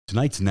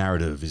Tonight's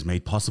narrative is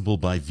made possible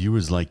by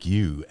viewers like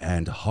you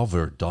and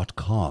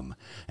Hover.com,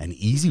 an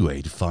easy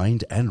way to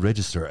find and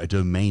register a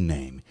domain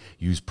name.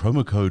 Use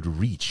promo code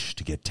REACH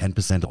to get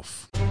 10%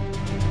 off.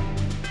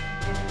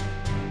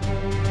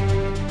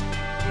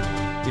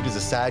 It is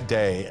a sad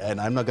day, and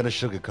I'm not going to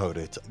sugarcoat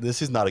it.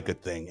 This is not a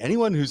good thing.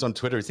 Anyone who's on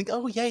Twitter think,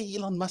 oh, yay,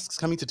 Elon Musk's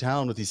coming to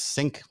town with his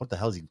sink. What the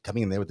hell is he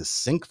coming in there with his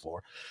sink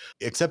for?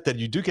 Except that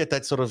you do get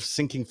that sort of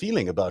sinking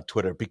feeling about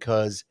Twitter,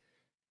 because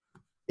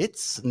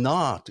it's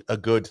not a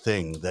good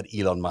thing that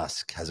Elon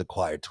Musk has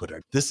acquired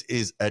Twitter. This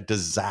is a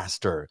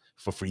disaster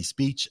for free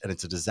speech, and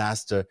it's a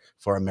disaster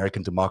for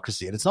American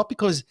democracy. And it's not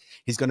because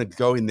he's going to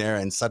go in there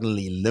and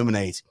suddenly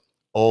eliminate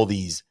all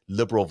these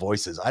liberal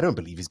voices. I don't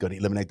believe he's going to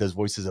eliminate those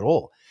voices at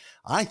all.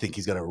 I think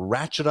he's going to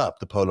ratchet up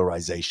the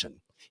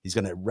polarization. He's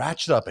going to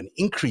ratchet up and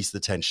increase the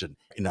tension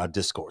in our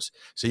discourse.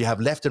 So you have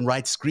left and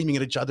right screaming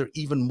at each other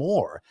even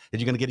more, and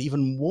you're going to get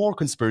even more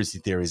conspiracy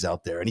theories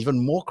out there and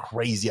even more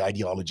crazy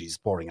ideologies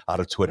pouring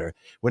out of Twitter,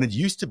 when it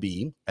used to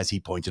be, as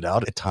he pointed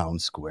out, a town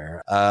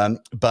square.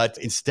 But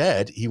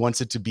instead, he wants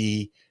it to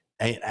be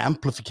an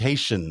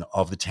amplification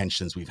of the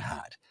tensions we've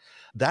had.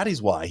 That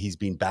is why he's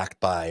been backed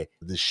by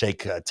the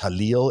Sheikh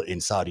Talil in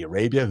Saudi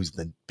Arabia, who's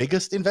the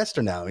biggest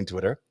investor now in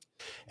Twitter.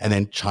 And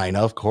then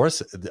China, of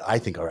course, I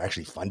think are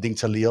actually funding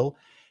Talil.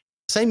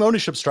 Same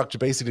ownership structure,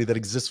 basically, that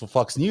exists for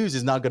Fox News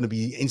is now going to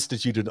be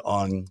instituted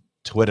on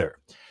Twitter.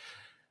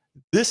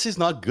 This is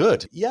not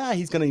good. Yeah,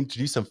 he's going to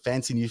introduce some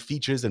fancy new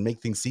features and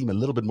make things seem a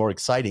little bit more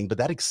exciting, but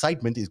that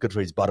excitement is good for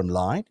his bottom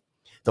line.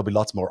 There'll be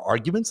lots more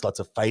arguments, lots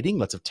of fighting,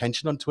 lots of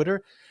tension on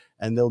Twitter,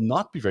 and they'll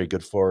not be very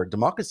good for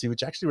democracy,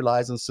 which actually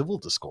relies on civil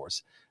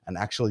discourse and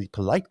actually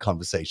polite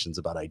conversations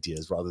about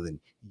ideas rather than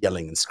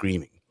yelling and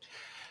screaming.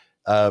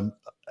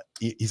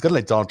 He's going to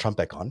let Donald Trump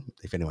back on,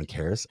 if anyone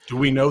cares. Do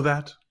we know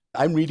that?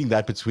 I'm reading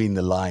that between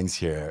the lines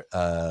here.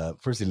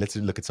 Firstly, let's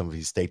look at some of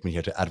his statement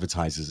here to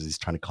advertisers as he's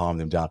trying to calm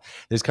them down.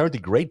 There's currently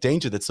great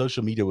danger that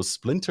social media will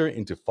splinter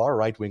into far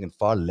right-wing and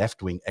far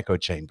left-wing echo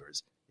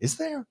chambers. Is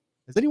there?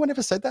 Has anyone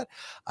ever said that?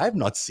 I have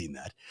not seen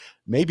that.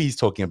 Maybe he's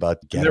talking about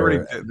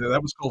Getter.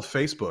 That was called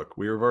Facebook.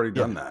 We've already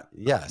done that.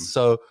 Yeah.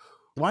 So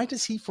why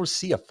does he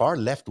foresee a far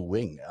left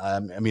wing? I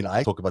mean,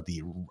 I talk about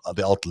the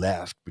alt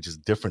left, which is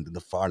different than the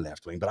far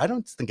left wing, but I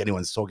don't think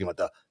anyone's talking about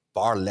the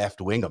far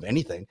left wing of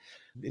anything.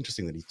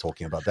 Interesting that he's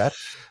talking about that.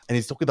 And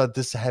he's talking about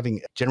this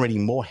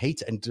generating more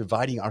hate and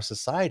dividing our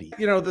society.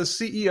 You know, the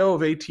CEO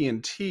of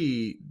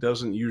AT&T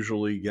doesn't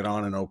usually get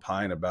on and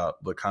opine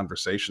about the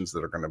conversations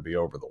that are going to be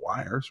over the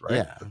wires, right?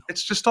 Yeah.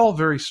 It's just all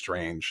very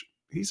strange.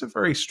 He's a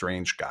very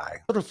strange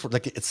guy. Sort of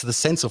like it's the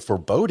sense of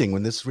foreboding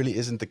when this really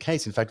isn't the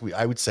case. In fact,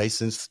 I would say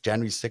since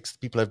January 6th,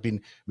 people have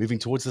been moving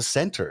towards the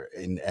center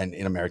in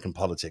American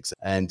politics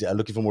and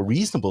looking for more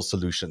reasonable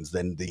solutions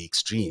than the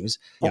extremes.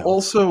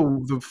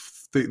 Also,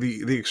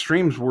 the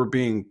extremes were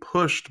being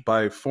pushed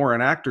by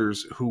foreign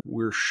actors who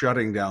were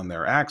shutting down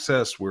their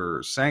access.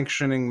 We're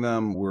sanctioning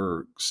them.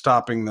 We're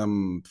stopping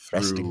them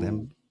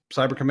through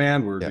Cyber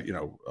Command. We're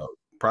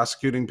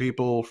prosecuting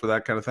people for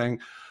that kind of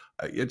thing.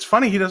 It's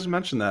funny he doesn't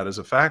mention that as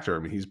a factor. I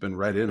mean, he's been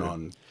right in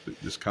on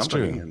this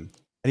company. And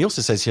he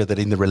also says here that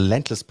in the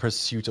relentless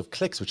pursuit of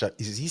clicks, which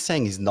he's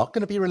saying he's not going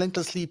to be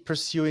relentlessly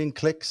pursuing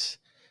clicks,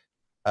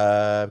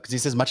 because he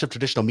says much of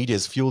traditional media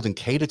is fueled and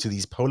catered to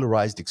these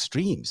polarized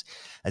extremes,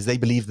 as they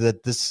believe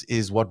that this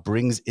is what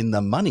brings in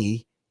the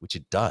money, which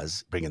it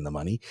does bring in the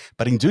money.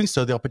 But in doing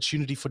so, the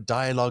opportunity for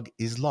dialogue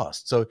is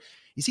lost. So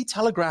is he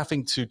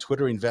telegraphing to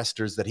Twitter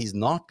investors that he's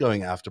not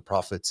going after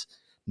profits,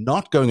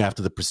 not going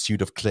after the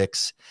pursuit of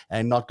clicks,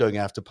 and not going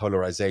after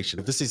polarization?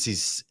 If this is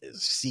his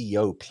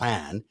CEO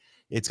plan,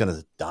 it's going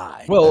to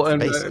die. Well,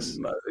 and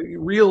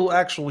real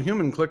actual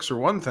human clicks are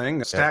one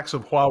thing. Stacks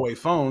of Huawei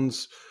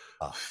phones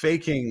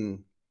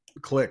faking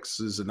clicks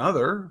is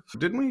another.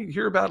 Didn't we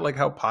hear about like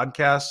how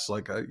podcasts,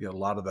 like a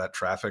lot of that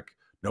traffic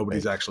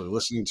nobody's actually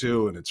listening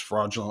to, and it's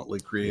fraudulently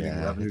creating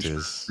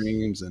revenue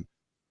streams? And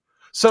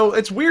so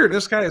it's weird.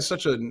 This guy is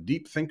such a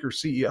deep thinker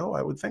CEO.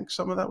 I would think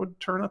some of that would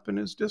turn up in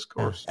his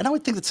discourse. And I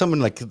would think that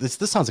someone like this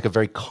sounds like a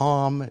very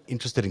calm,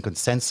 interested in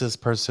consensus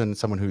person,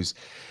 someone who's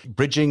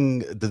bridging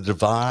the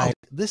divide.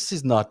 This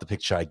is not the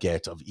picture I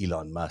get of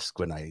Elon Musk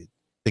when I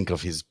think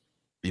of his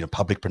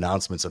public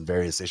pronouncements on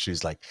various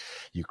issues like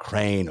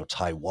Ukraine or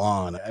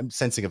Taiwan. I'm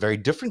sensing a very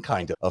different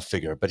kind of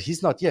figure, but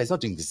he's not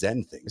doing the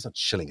Zen thing. He's not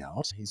chilling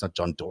out. He's not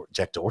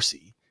Jack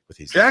Dorsey.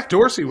 Jack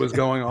Dorsey was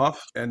going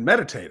off and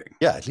meditating.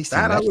 Yeah, at least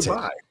that I would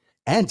buy.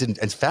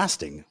 And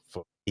fasting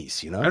for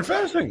peace, And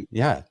fasting.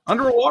 Yeah.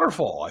 Under a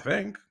waterfall, I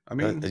think. I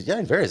mean,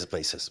 in various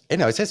places.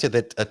 It says here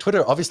that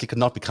Twitter obviously could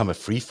not become a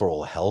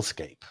free-for-all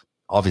hellscape.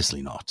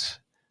 Obviously not.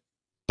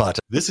 But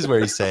this is where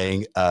he's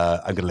saying,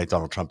 I'm going to let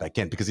Donald Trump back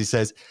in, because he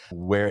says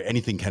where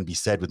anything can be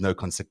said with no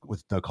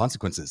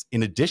consequences.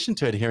 In addition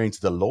to adhering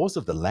to the laws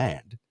of the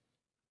land,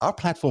 our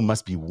platform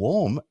must be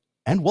warm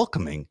and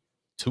welcoming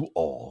to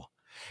all,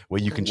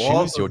 where you can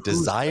choose your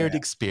desired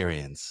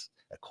experience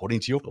according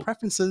to your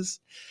preferences,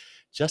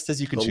 just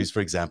as you can choose, for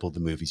example, the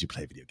movies you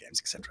play, video games,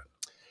 etc.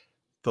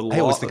 I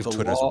always think of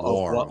Twitter as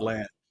warm. What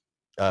land?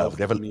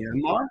 Whatever.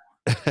 Myanmar?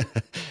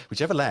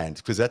 Whichever land,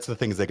 because that's the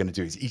things they're going to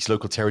do is each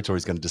local territory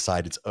is going to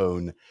decide its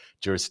own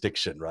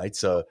jurisdiction, right?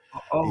 So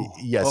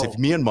yes, if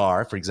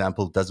Myanmar, for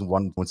example, doesn't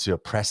wants to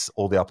oppress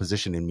all the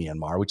opposition in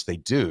Myanmar, which they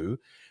do,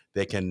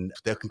 they can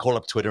call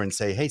up Twitter and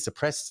say, hey,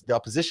 suppress the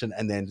opposition,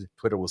 and then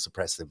Twitter will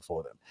suppress them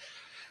for them.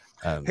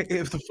 Hey,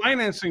 if the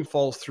financing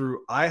falls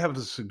through, I have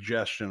a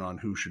suggestion on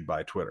who should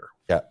buy Twitter.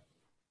 Yeah.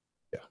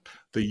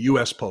 The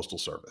U.S. Postal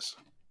Service.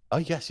 Oh,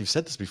 yes, you've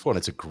said this before, and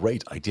it's a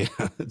great idea.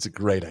 It's a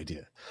great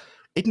idea.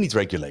 It needs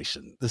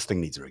regulation. This thing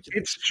needs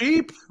regulation. It's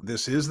cheap.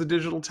 This is the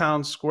digital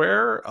town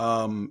square.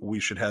 We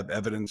should have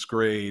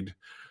evidence-grade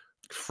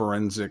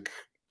forensic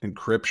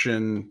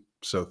encryption,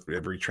 so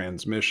every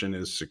transmission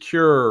is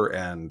secure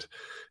and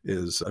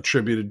is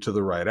attributed to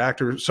the right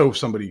actor. So if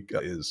somebody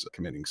is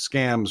committing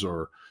scams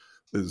or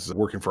is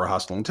working for a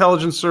hostile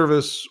intelligence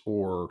service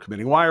or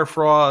committing wire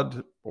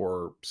fraud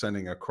or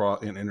sending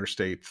an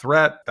interstate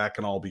threat, that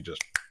can all be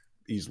just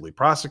easily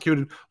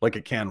prosecuted like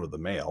it can with the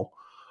mail.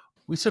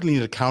 We certainly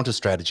need a counter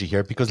strategy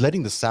here, because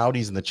letting the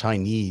Saudis and the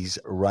Chinese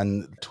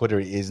run Twitter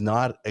is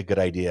not a good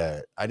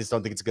idea. I just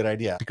don't think it's a good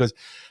idea, because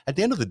at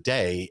the end of the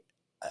day,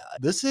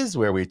 this is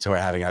where we're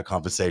having our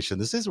conversation.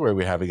 This is where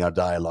we're having our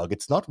dialogue.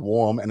 It's not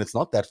warm and it's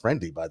not that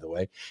friendly, by the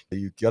way.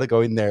 You got to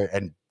go in there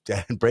and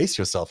brace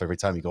yourself every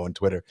time you go on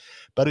Twitter.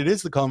 But it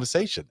is the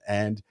conversation.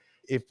 And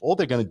if all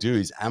they're going to do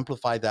is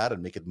amplify that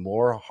and make it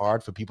more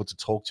hard for people to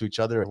talk to each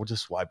other, well,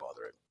 just why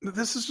bother it?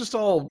 This is just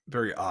all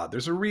very odd.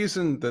 There's a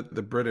reason that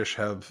the British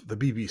have the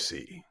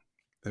BBC.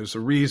 There's a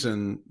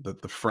reason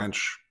that the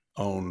French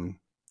own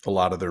a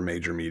lot of their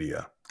major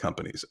media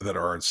companies that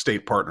are in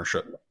state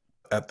partnership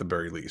at the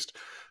very least.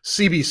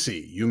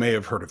 CBC, you may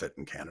have heard of it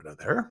in Canada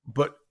there.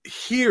 But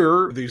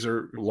here, these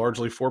are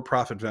largely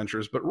for-profit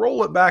ventures, but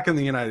roll it back in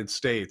the United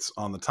States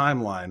on the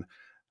timeline.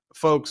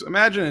 Folks,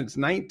 imagine it's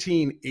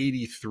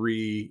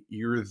 1983,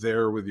 you're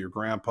there with your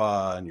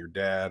grandpa and your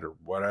dad or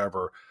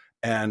whatever,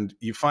 and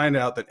you find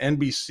out that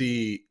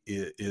NBC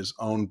is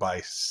owned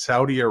by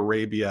Saudi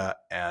Arabia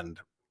and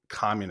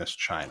communist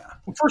China.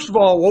 Well, first of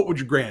all, what would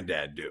your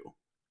granddad do?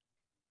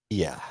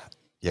 Yeah,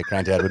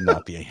 granddad would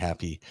not be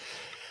happy.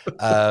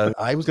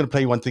 I was going to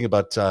play you one thing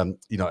about,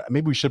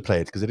 maybe we should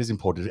play it because it is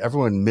important.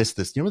 Everyone missed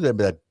this. You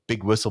remember that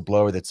big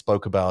whistleblower that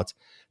spoke about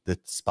the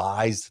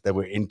spies that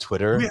were in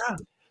Twitter? Oh, yeah.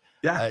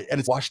 Yeah. And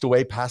it's washed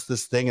away past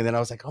this thing. And then I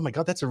was like, oh my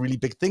God, that's a really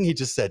big thing he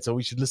just said. So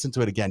we should listen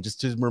to it again, just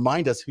to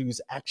remind us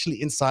who's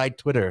actually inside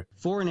Twitter.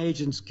 Foreign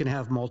agents can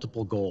have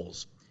multiple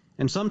goals.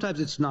 And sometimes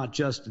it's not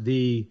just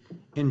the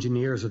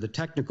engineers or the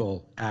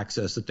technical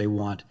access that they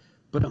want,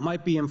 but it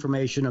might be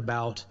information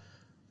about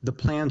the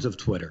plans of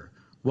Twitter,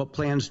 what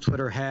plans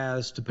Twitter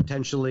has to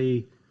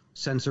potentially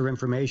censor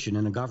information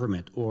in a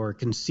government or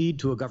concede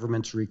to a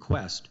government's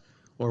request,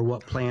 or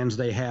what plans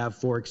they have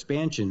for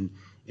expansion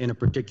in a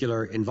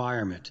particular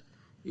environment.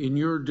 In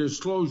your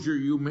disclosure,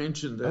 you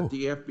mentioned that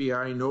the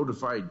FBI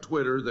notified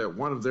Twitter that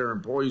one of their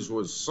employees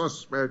was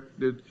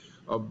suspected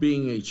of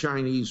being a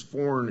Chinese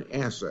foreign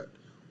asset.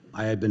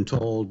 I had been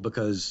told,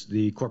 because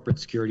the corporate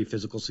security,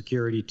 physical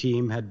security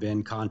team had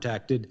been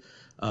contacted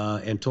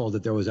and told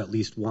that there was at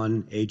least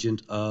one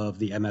agent of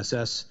the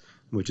MSS,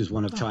 which is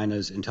one of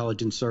China's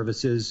intelligence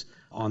services,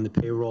 on the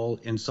payroll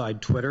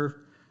inside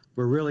Twitter.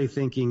 We're really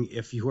thinking,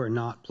 if you are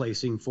not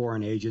placing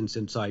foreign agents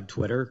inside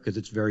Twitter, because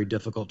it's very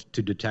difficult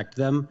to detect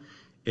them,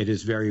 it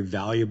is very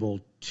valuable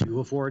to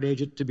a foreign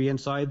agent to be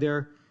inside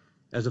there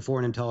as a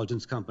foreign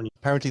intelligence company.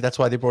 Apparently, that's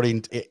why they brought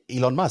in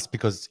Elon Musk,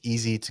 because it's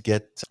easy to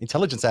get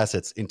intelligence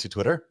assets into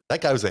Twitter.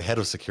 That guy was the head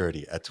of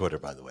security at Twitter,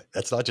 by the way.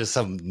 That's not just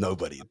some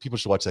nobody. People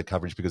should watch that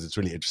coverage because it's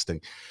really interesting.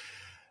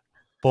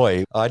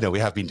 Boy, I know we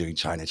have been doing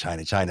China.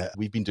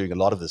 We've been doing a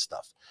lot of this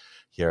stuff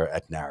here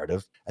at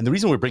Narrative. And the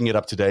reason we're bringing it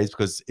up today is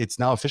because it's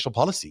now official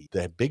policy.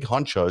 The big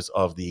honchos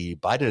of the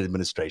Biden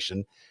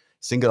administration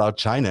single out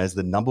China as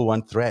the number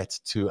one threat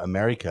to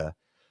America.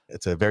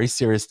 It's a very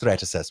serious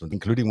threat assessment,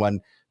 including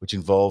one which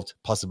involved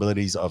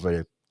possibilities of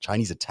a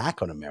Chinese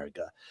attack on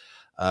America.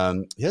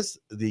 Here's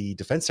the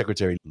Defense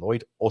Secretary,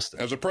 Lloyd Austin.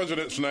 As the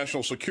President's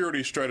National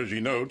Security Strategy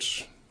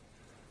notes,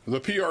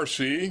 the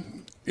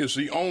PRC is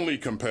the only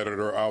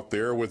competitor out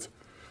there with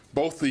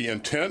both the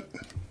intent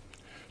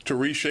to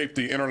reshape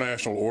the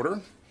international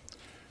order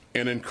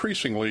and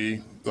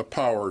increasingly the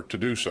power to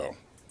do so.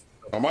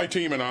 Now, my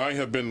team and I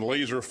have been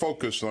laser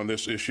focused on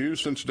this issue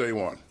since day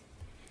one,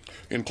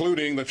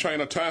 including the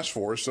China Task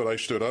Force that I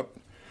stood up,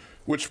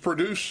 which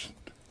produced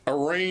a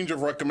range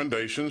of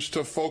recommendations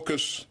to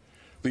focus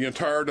the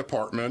entire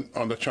department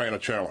on the China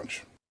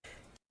challenge.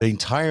 The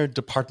entire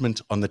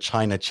department on the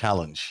China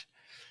challenge.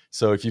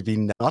 So if you've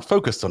been not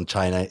focused on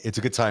China, it's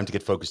a good time to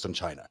get focused on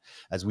China,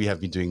 as we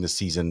have been doing this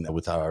season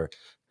with our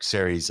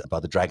series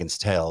about the Dragon's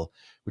Tail,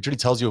 which really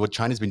tells you what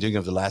China's been doing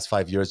over the last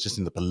 5 years just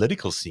in the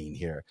political scene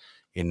here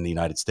in the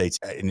United States,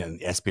 in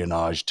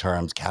espionage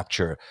terms,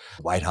 capture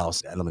White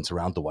House, elements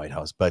around the White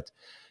House. But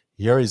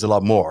here is a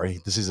lot more.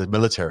 This is a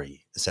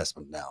military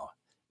assessment now,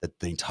 that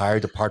the entire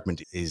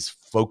department is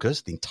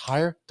focused. The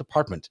entire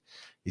department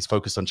is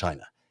focused on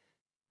China.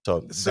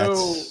 So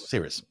that's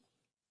serious.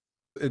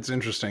 It's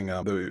interesting.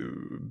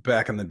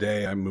 Back in the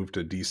day, I moved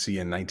to DC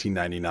in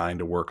 1999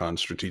 to work on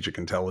strategic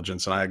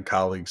intelligence, and I had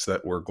colleagues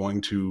that were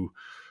going to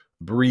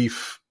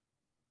brief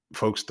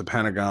folks at the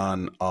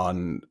Pentagon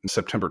on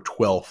September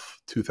 12th,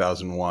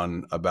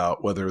 2001,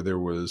 about whether there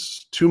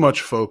was too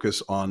much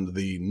focus on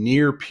the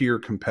near peer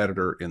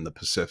competitor in the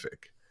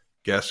Pacific.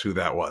 Guess who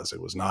that was?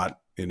 It was not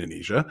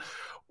Indonesia.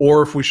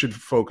 Or if we should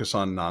focus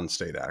on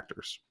non-state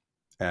actors.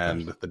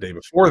 And the day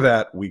before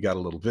that, we got a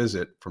little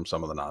visit from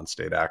some of the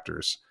non-state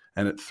actors,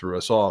 and it threw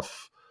us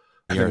off.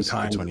 Years,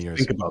 time 20 to years.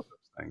 think about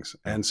those things.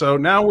 And so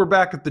now we're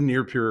back at the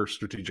near peer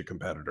strategic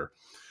competitor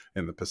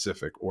in the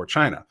Pacific, or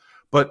China.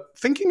 But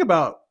thinking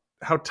about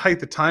how tight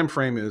the time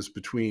frame is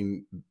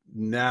between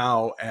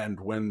now and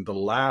when the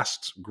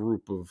last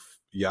group of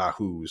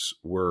yahoos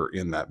were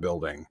in that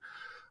building,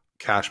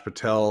 Kash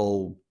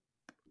Patel,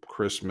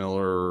 Chris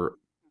Miller,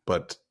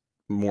 but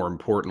more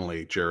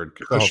importantly, Jared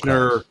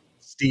Kushner,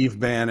 Steve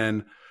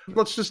Bannon.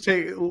 Let's just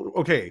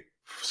okay.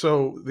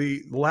 So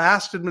the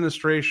last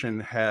administration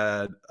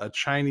had a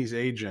Chinese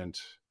agent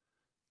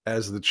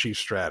as the chief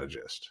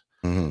strategist,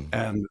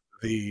 and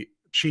the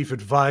chief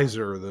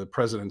advisor, the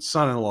president's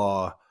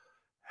son-in-law,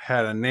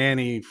 had a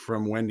nanny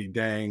from Wendy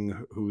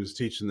Dang who was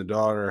teaching the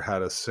daughter how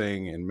to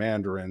sing in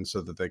Mandarin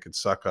so that they could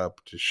suck up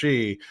to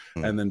Xi.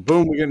 And then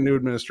boom, we get a new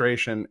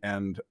administration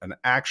and an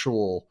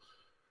actual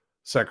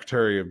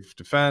Secretary of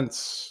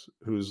Defense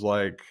who's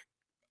like,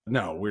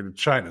 no,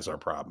 China's our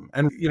problem.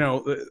 And, you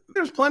know,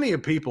 there's plenty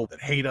of people that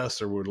hate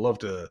us or would love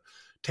to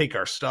take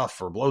our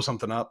stuff or blow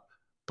something up,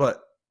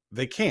 but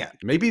they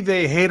can't. Maybe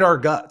they hate our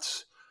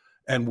guts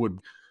and would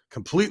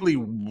completely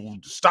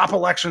stop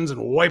elections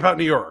and wipe out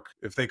New York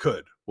if they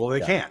could. Well, they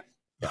can't.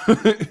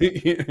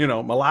 You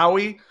know,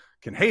 Malawi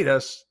can hate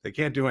us. They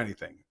can't do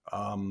anything.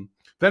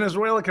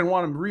 Venezuela can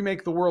want to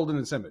remake the world in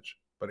its image,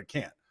 but it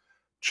can't.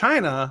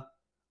 China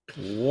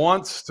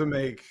wants to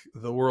make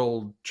the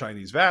world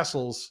Chinese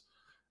vassals,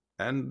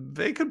 and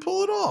they could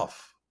pull it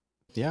off.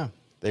 Yeah,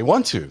 they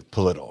want to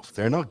pull it off.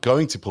 They're not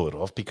going to pull it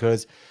off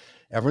because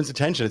everyone's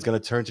attention is going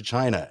to turn to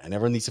China, and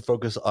everyone needs to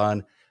focus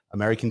on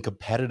American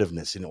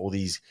competitiveness in all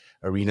these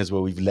arenas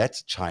where we've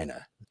let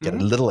China get a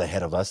little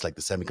ahead of us, like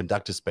the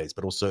semiconductor space,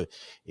 but also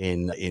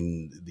in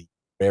the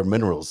rare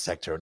minerals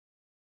sector.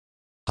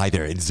 Hi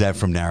there, it's Zev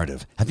from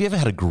Narrative. Have you ever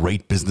had a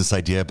great business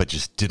idea but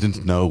just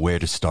didn't know where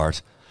to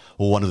start?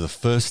 Well, one of the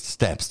first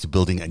steps to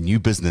building a new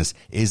business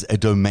is a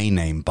domain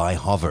name by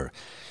Hover.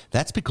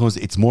 That's because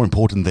it's more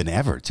important than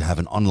ever to have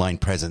an online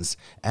presence,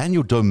 and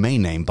your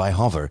domain name by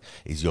Hover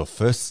is your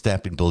first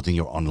step in building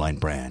your online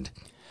brand.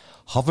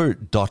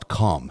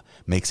 Hover.com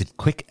makes it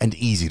quick and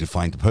easy to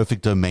find the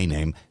perfect domain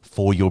name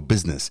for your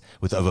business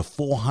with over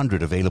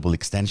 400 available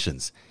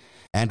extensions.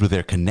 And with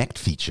their Connect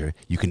feature,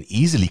 you can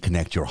easily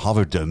connect your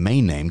Hover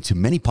domain name to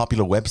many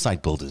popular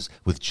website builders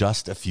with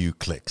just a few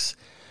clicks.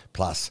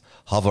 Plus,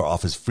 Hover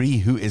offers free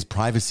Who Is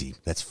Privacy.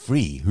 That's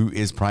free Who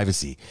Is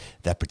Privacy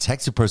that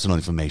protects your personal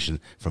information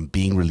from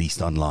being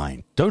released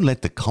online. Don't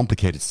let the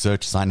complicated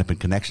search, sign up, and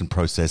connection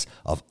process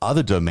of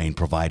other domain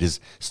providers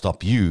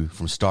stop you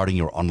from starting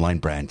your online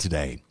brand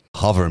today.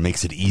 Hover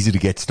makes it easy to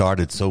get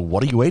started, so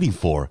what are you waiting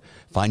for?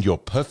 Find your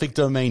perfect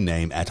domain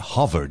name at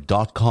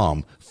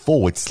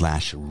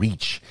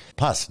hover.com/reach.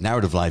 Plus,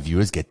 Narrative Live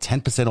viewers get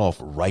 10% off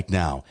right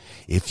now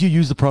if you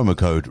use the promo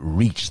code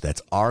REACH,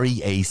 that's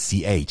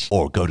REACH,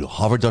 or go to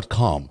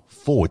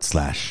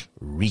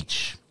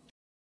hover.com/reach.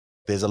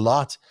 There's a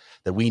lot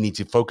that we need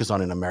to focus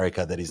on in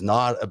America that is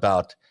not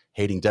about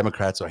hating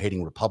Democrats or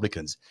hating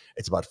Republicans.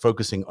 It's about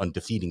focusing on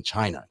defeating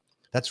China.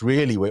 That's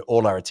really where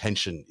all our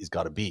attention is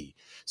got to be.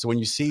 So when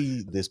you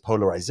see this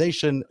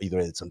polarization, either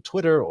it's on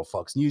Twitter or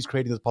Fox News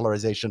creating this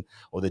polarization,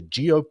 or the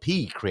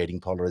GOP creating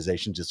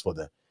polarization just for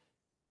the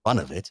fun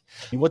of it,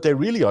 what they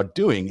really are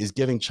doing is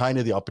giving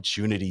China the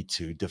opportunity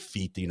to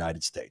defeat the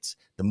United States.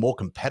 The more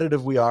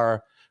competitive we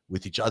are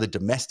with each other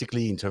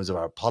domestically in terms of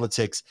our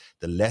politics,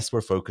 the less we're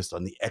focused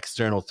on the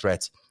external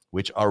threats,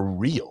 which are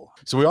real.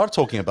 So we are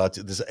talking about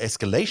this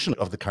escalation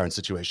of the current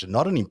situation,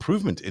 not an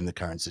improvement in the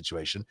current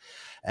situation.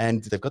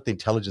 And they've got the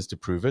intelligence to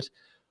prove it.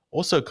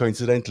 Also,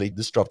 coincidentally,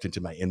 this dropped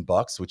into my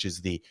inbox, which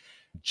is the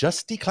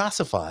just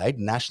declassified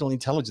National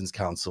Intelligence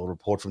Council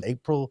report from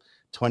April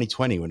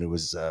 2020 when it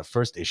was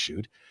first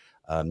issued.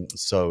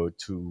 So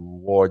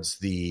towards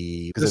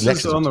the... This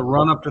is on the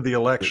run-up to the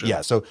election.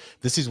 Yeah, so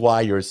this is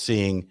why you're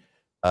seeing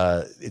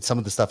some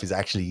of the stuff is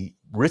actually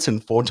written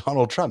for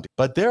Donald Trump.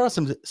 But there are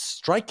some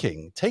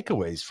striking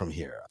takeaways from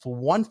here. For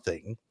one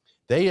thing,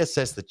 they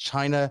assess that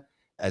China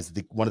as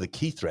one of the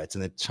key threats,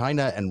 and that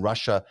China and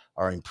Russia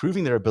are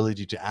improving their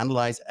ability to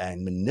analyze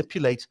and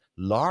manipulate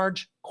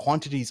large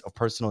quantities of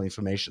personal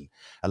information,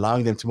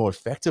 allowing them to more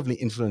effectively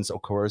influence or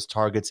coerce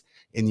targets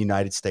in the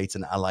United States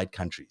and allied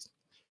countries.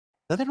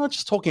 Now, they're not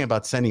just talking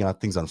about sending out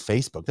things on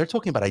Facebook. They're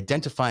talking about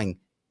identifying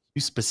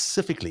you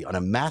specifically on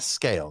a mass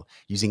scale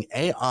using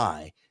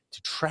AI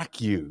to track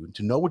you,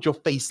 to know what your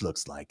face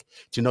looks like,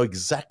 to know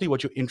exactly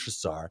what your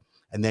interests are,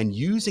 and then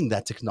using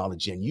that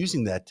technology and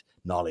using that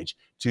knowledge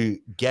to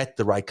get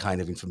the right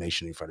kind of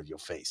information in front of your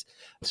face.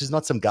 This is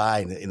not some guy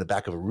in the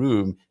back of a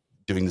room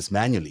doing this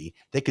manually.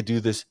 They could do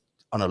this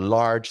on a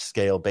large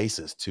scale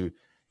basis to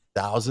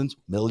thousands,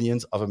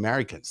 millions of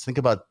Americans. Think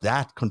about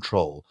that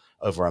control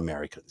over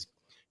Americans.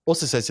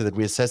 Also says here that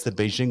we assess that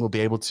Beijing will be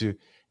able to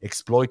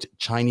exploit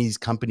Chinese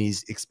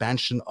companies'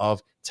 expansion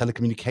of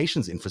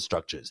telecommunications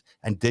infrastructures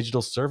and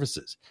digital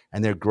services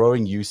and their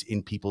growing use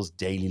in people's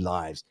daily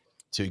lives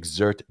to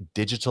exert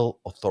digital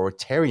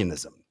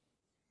authoritarianism.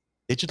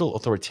 Digital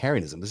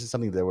authoritarianism. This is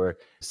something that we're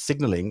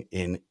signaling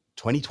in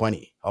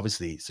 2020.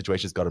 Obviously,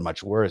 situation's gotten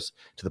much worse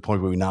to the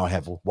point where we now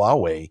have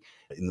Huawei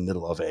in the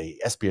middle of a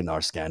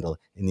espionage scandal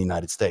in the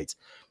United States.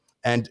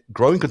 And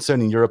growing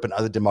concern in Europe and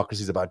other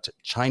democracies about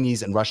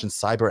Chinese and Russian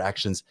cyber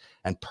actions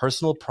and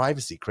personal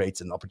privacy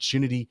creates an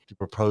opportunity to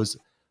propose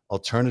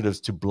alternatives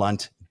to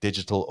blunt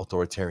digital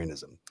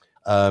authoritarianism.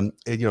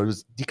 It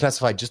was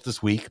declassified just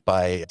this week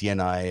by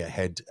DNI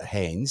head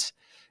Haynes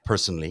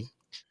personally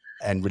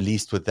and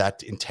released with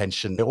that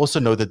intention. I also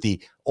know that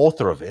the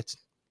author of it,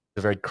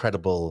 a very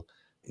credible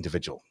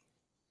individual,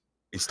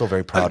 he's still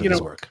very proud of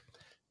his work.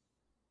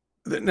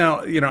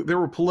 Now, there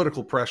were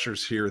political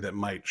pressures here that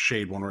might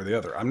shade one or the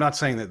other. I'm not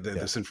saying that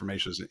this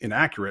information is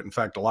inaccurate. In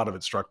fact, a lot of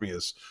it struck me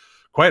as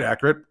quite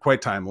accurate,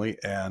 quite timely.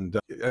 And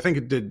I think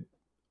it did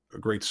a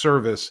great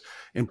service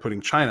in putting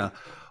China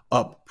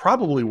up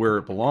probably where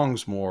it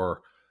belongs,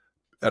 more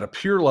at a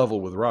peer level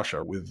with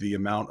Russia, with the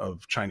amount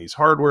of Chinese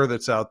hardware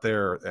that's out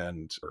there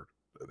and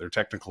their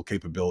technical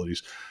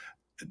capabilities.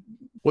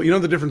 Well,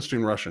 the difference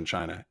between Russia and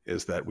China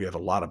is that we have a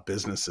lot of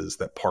businesses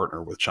that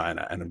partner with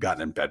China and have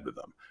gotten in bed with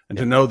them. And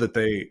to know that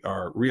they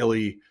are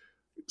really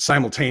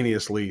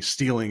simultaneously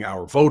stealing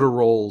our voter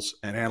rolls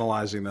and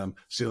analyzing them,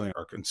 stealing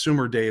our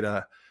consumer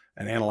data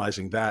and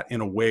analyzing that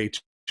in a way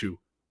to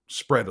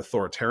spread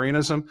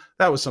authoritarianism,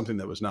 that was something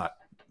that was not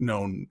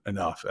known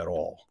enough at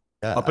all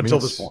up until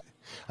this point.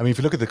 I mean, if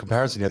you look at the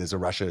comparison here, there's a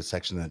Russia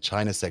section and a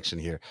China section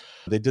here.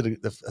 They did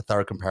a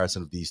thorough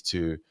comparison of these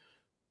two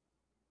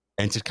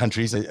entered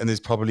countries, and there's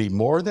probably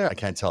more there. I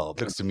can't tell.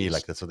 It looks to me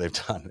like that's what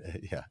they've done.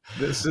 Yeah.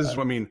 This is,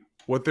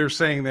 what they're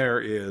saying there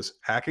is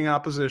hacking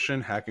opposition,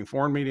 hacking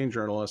foreign media and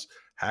journalists,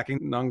 hacking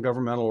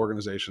non-governmental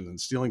organizations,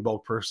 and stealing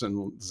bulk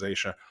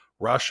personalization.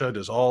 Russia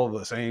does all of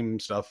the same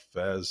stuff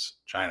as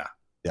China.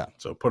 Yeah.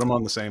 So put them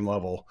on the same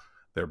level.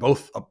 They're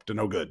both up to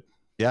no good.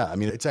 Yeah, I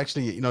mean, it's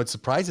actually, it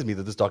surprises me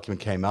that this document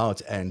came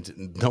out and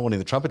no one in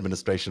the Trump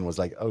administration was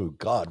like, oh,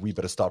 God, we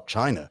better stop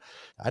China.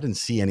 I didn't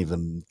see any of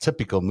the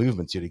typical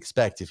movements you'd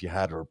expect if you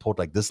had a report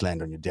like this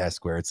land on your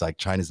desk where it's like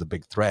China's the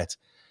big threat.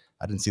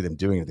 I didn't see them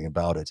doing anything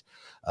about it.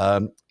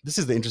 This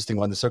is the interesting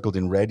one, the circled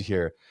in red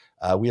here.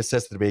 We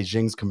assess that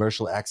Beijing's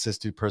commercial access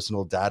to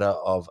personal data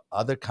of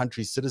other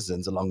countries'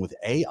 citizens, along with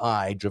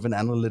AI-driven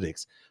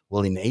analytics,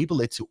 will enable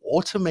it to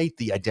automate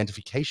the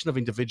identification of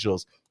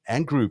individuals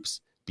and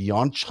groups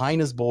beyond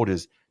China's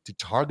borders to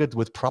target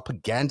with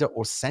propaganda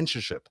or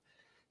censorship.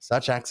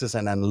 Such access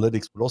and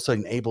analytics will also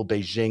enable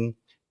Beijing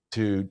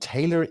to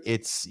tailor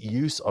its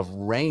use of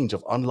range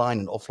of online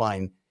and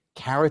offline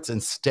carrots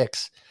and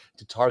sticks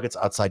to targets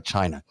outside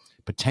China,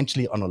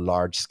 potentially on a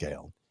large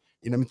scale.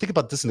 Think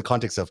about this in the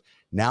context of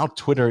now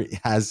Twitter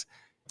has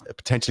a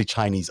potentially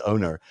Chinese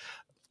owner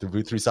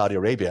through Saudi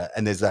Arabia,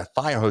 and there's that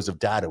fire hose of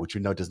data, which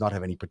we know does not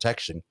have any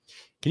protection.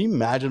 Can you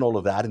imagine all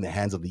of that in the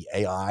hands of the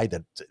AI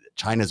that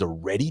China's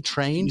already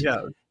trained?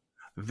 Yeah,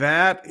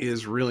 that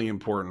is really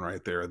important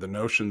right there. The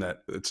notion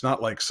that it's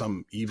not like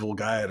some evil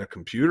guy at a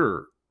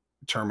computer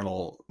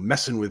terminal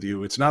messing with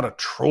you. It's not a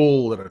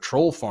troll at a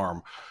troll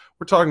farm.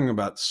 We're talking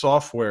about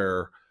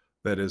software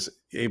that is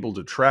able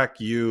to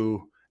track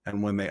you,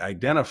 and when they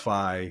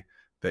identify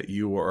that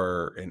you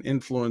are an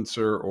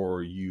influencer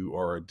or you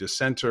are a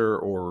dissenter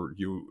or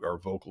you are a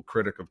vocal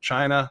critic of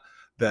China,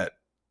 that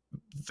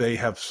they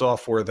have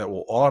software that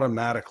will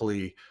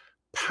automatically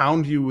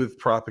pound you with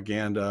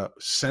propaganda,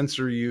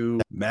 censor you,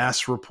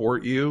 mass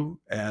report you.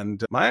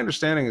 And my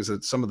understanding is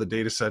that some of the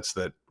data sets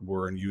that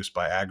were in use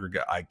by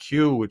Aggregate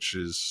IQ, which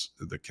is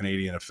the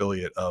Canadian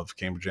affiliate of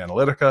Cambridge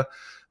Analytica,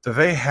 that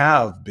they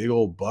have big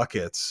old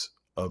buckets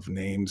of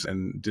names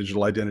and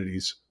digital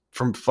identities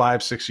from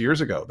 5-6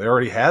 years ago. They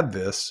already had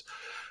this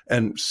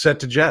and set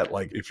to jet.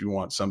 Like if you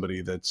want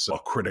somebody that's a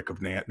critic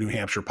of New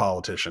Hampshire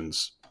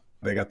politicians,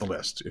 they got the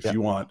list. If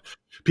you want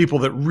people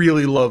that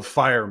really love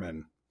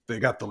firemen, they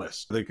got the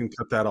list. They can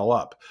cut that all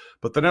up.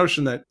 But the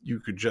notion that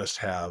you could just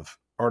have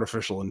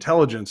artificial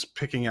intelligence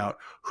picking out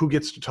who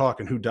gets to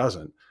talk and who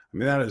doesn't, I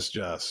mean, that is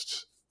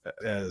just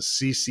as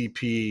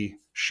CCP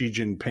Xi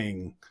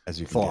Jinping as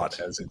you thought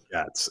as it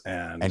gets.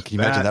 And can you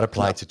imagine that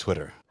applied to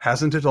Twitter?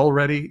 Hasn't it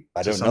already?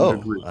 I don't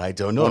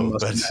know.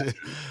 But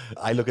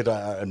I look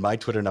at my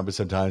Twitter number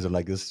sometimes. I'm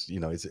like, this,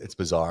 it's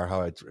bizarre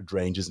how it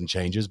ranges and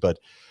changes, but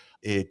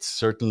it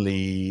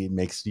certainly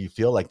makes you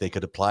feel like they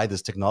could apply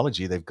this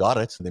technology. They've got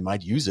it. They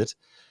might use it.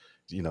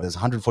 There's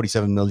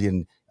 147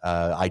 million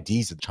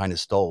IDs that China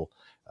stole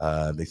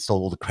They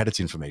stole all the credit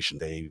information.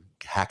 They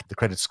hacked the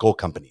credit score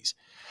companies,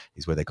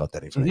 is where they got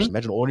that information.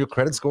 Imagine all your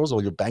credit scores,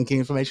 all your banking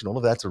information, all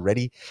of that's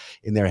already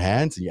in their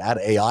hands, and you add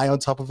AI on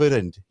top of it,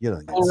 and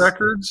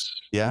records.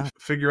 Yeah,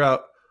 figure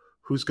out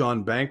who's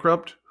gone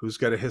bankrupt, who's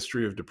got a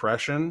history of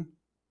depression,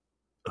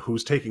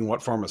 who's taking what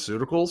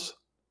pharmaceuticals,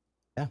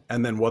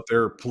 and then what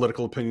their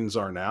political opinions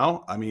are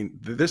now. I mean,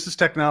 this is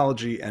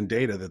technology and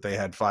data that they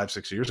had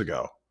 5-6 years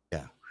ago.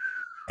 Yeah.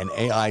 And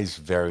AI is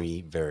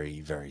very, very,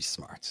 very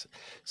smart.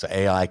 So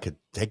AI could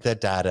take that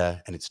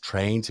data, and it's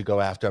trained to go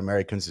after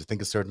Americans who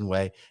think a certain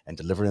way and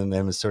delivering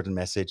them a certain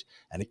message.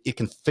 And it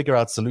can figure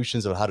out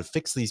solutions of how to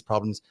fix these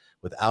problems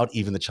without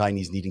even the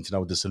Chinese needing to know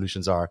what the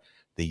solutions are.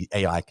 The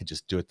AI could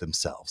just do it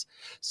themselves.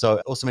 So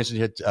I also mentioned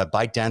here,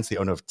 ByteDance, the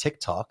owner of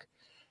TikTok,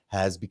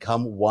 has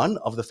become one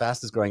of the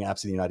fastest growing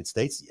apps in the United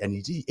States.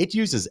 And it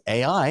uses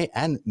AI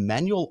and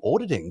manual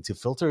auditing to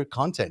filter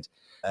content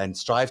and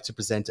strive to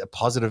present a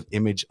positive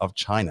image of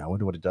China. I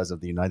wonder what it does of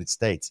the United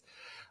States.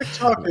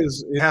 TikTok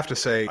is, you have to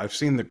say, I've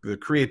seen the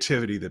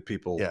creativity that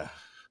people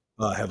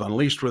have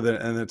unleashed with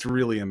it, and it's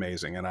really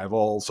amazing. And I've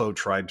also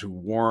tried to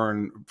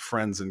warn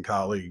friends and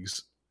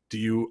colleagues, do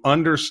you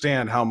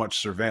understand how much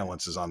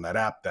surveillance is on that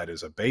app? That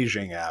is a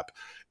Beijing app.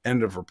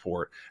 End of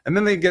report. And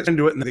then they get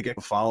into it and they get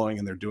following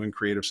and they're doing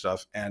creative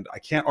stuff. And I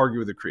can't argue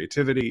with the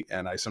creativity.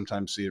 And I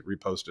sometimes see it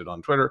reposted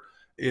on Twitter.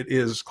 It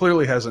is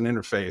clearly has an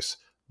interface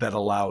that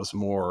allows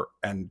more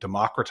and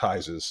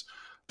democratizes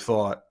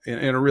thought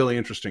in a really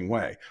interesting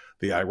way.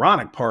 The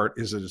ironic part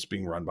is that it's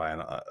being run by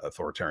an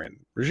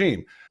authoritarian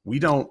regime. We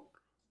don't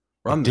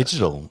run a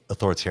digital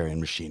authoritarian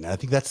machine. And I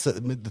think that's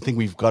the thing.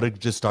 We've got to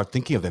just start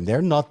thinking of them.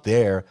 They're not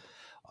there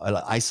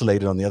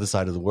isolated on the other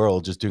side of the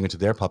world, just doing it to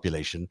their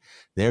population.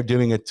 They're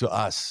doing it to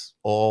us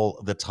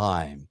all the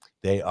time.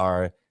 They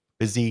are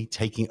busy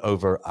taking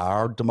over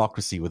our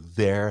democracy with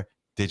their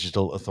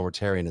digital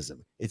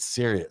authoritarianism. It's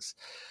serious.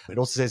 It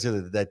also says here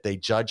that they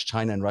judge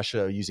China and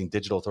Russia are using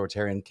digital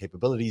authoritarian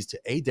capabilities to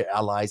aid their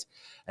allies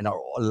and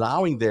are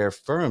allowing their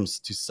firms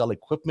to sell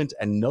equipment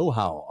and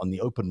know-how on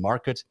the open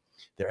market.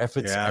 Their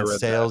efforts and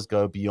sales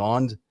go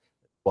beyond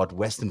what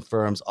Western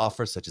firms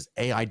offer, such as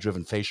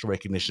AI-driven facial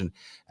recognition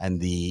and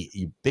the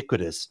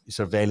ubiquitous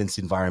surveillance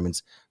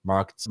environments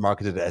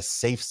marketed as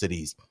safe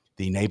cities.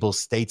 They enable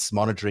states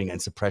monitoring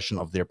and suppression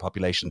of their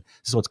population.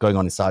 This is what's going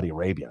on in Saudi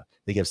Arabia.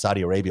 They give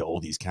Saudi Arabia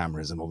all these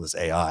cameras and all this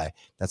AI.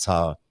 That's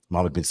how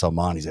Mohammed bin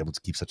Salman is able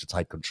to keep such a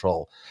tight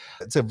control.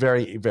 It's a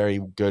very, very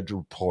good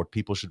report.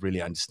 People should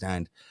really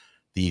understand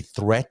the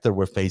threat that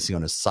we're facing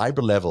on a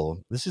cyber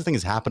level. This thing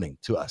is happening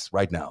to us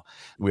right now.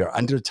 We are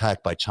under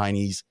attack by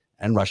Chinese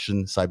and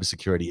Russian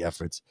cybersecurity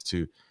efforts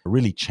to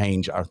really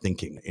change our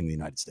thinking in the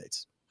United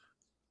States.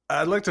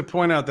 I'd like to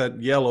point out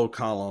that yellow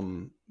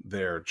column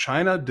there,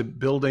 China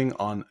building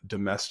on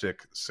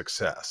domestic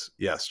success.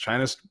 Yes,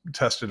 China's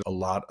tested a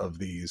lot of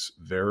these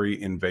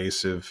very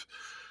invasive,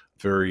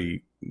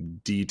 very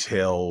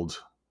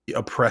detailed,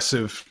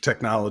 oppressive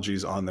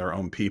technologies on their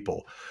own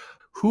people.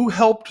 Who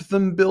helped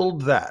them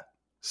build that?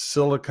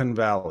 Silicon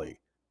Valley.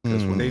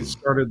 Because when they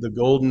started the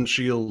Golden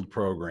Shield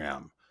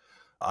program,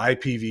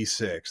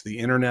 IPv6, the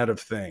Internet of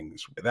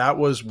Things, that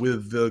was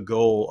with the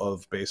goal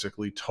of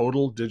basically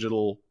total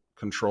digital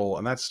control.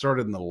 And that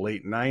started in the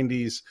late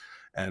 90s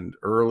and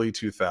early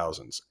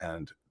 2000s.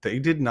 And they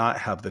did not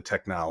have the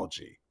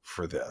technology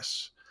for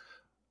this.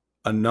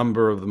 A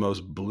number of the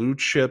most blue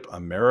chip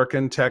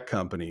American tech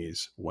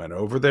companies went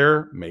over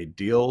there, made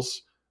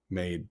deals,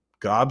 made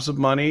gobs of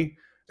money,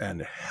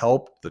 and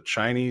helped the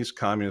Chinese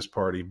Communist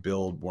Party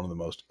build one of the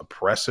most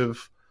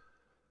oppressive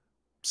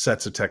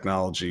sets of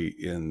technology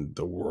in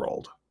the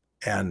world.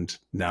 And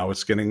now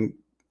it's getting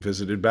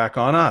visited back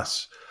on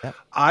us. Yep.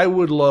 I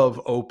would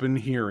love open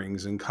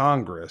hearings in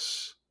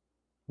Congress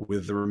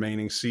with the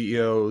remaining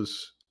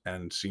CEOs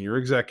and senior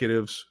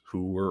executives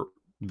who were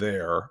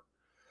there.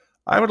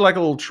 I would like a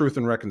little truth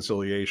and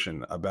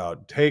reconciliation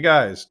about, hey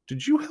guys,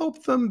 did you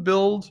help them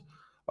build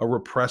a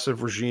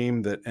repressive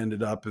regime that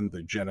ended up in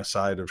the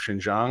genocide of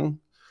Xinjiang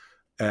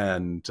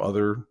and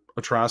other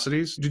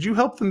atrocities? Did you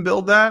help them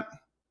build that?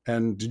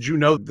 And did you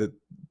know that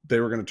they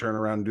were going to turn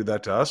around and do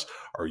that to us?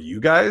 Are you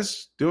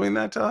guys doing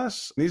that to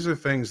us? These are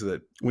things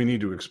that we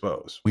need to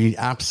expose. We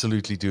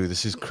absolutely do.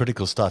 This is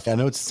critical stuff. I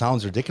know it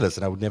sounds ridiculous,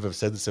 and I would never have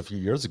said this a few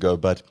years ago,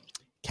 but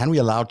can we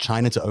allow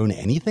China to own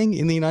anything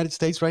in the United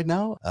States right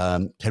now?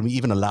 Can we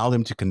even allow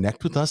them to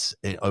connect with us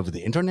over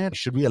the internet?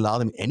 Should we allow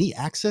them any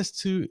access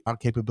to our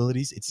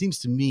capabilities? It seems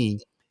to me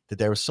that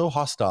they're so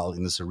hostile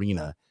in this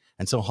arena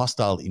and so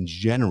hostile in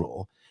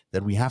general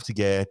that we have to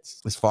get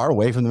as far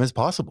away from them as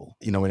possible.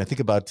 You know, when I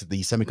think about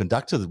the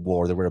semiconductor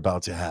war that we're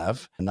about to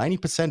have,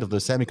 90% of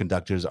those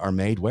semiconductors are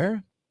made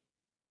where?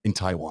 In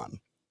Taiwan.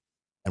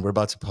 And we're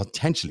about to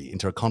potentially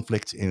enter a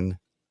conflict in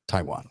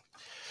Taiwan.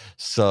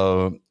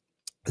 So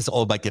it's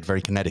all about get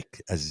very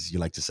kinetic, as you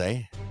like to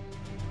say.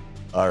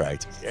 All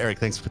right. Eric,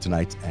 thanks for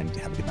tonight and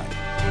have a good night.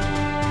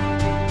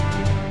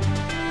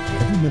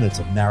 Every minute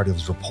of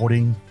Narratives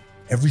reporting,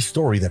 every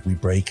story that we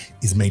break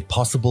is made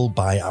possible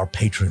by our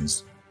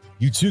patrons.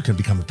 You too can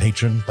become a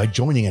patron by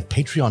joining at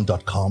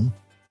patreon.com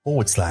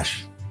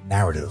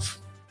 /narrative.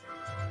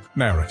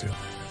 Narrative,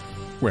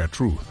 where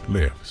truth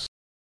lives.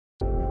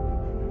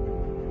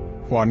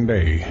 One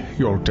day,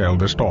 you'll tell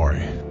the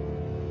story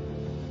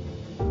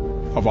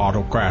of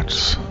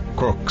autocrats,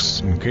 crooks,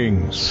 and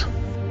kings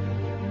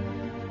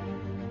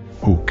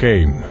who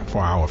came for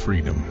our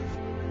freedom.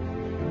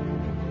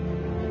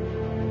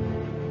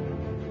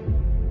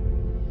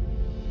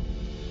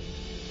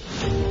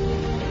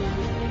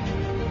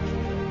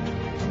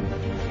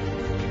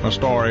 A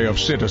story of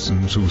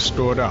citizens who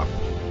stood up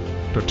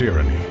to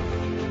tyranny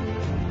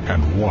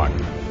and won.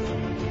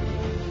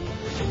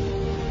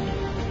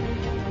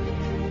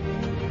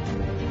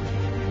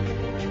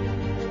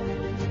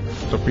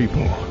 The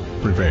people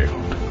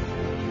prevailed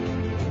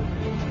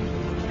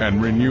and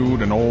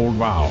renewed an old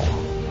vow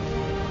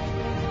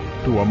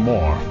to a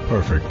more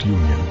perfect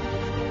union.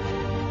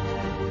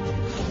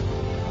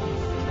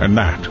 And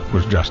that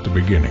was just the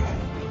beginning.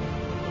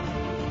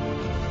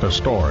 The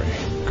story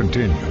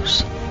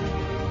continues.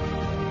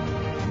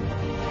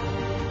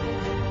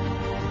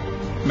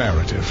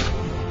 Narrative,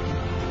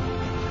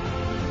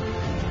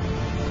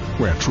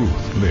 where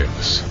truth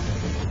lives.